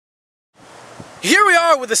Here we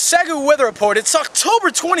are with the SAGU weather report. It's October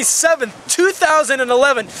 27th,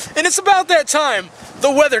 2011, and it's about that time, the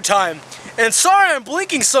weather time. And sorry I'm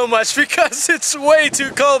blinking so much because it's way too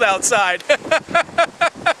cold outside. And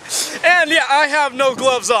yeah, I have no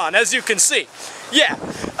gloves on, as you can see. Yeah,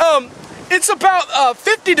 it's about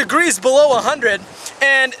 50 degrees below 100,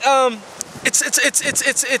 and it's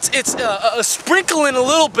sprinkling a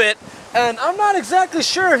little bit. And I'm not exactly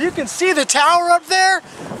sure if you can see the tower up there,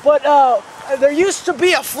 but there used to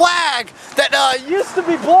be a flag that used to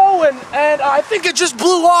be blowing, and I think it just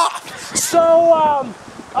blew off. So,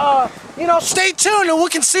 you know, stay tuned and we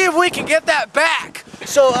can see if we can get that back.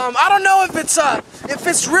 So, I don't know if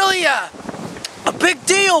it's really a big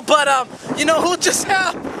deal, but you know, we'll just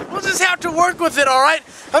have to work with it. All right.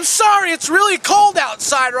 I'm sorry, it's really cold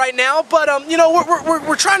outside right now, but you know,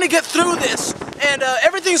 we're trying to get through this. And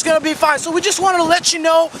everything's gonna be fine. So we just wanted to let you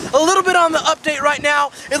know a little bit on the update right now.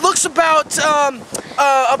 It looks about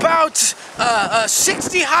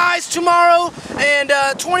 60 highs tomorrow and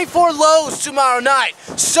 24 lows tomorrow night.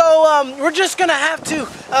 So we're just gonna have to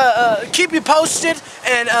keep you posted.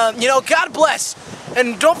 And you know, God bless.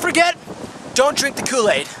 And don't forget, don't drink the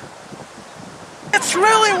Kool-Aid. It's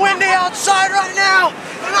really windy outside right now,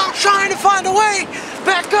 and I'm trying to find a way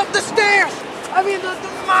back up the stairs. I mean the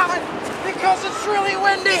mine. Because it's really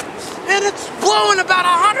windy and it's blowing about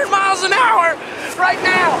 100 miles an hour right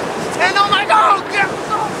now, and I'm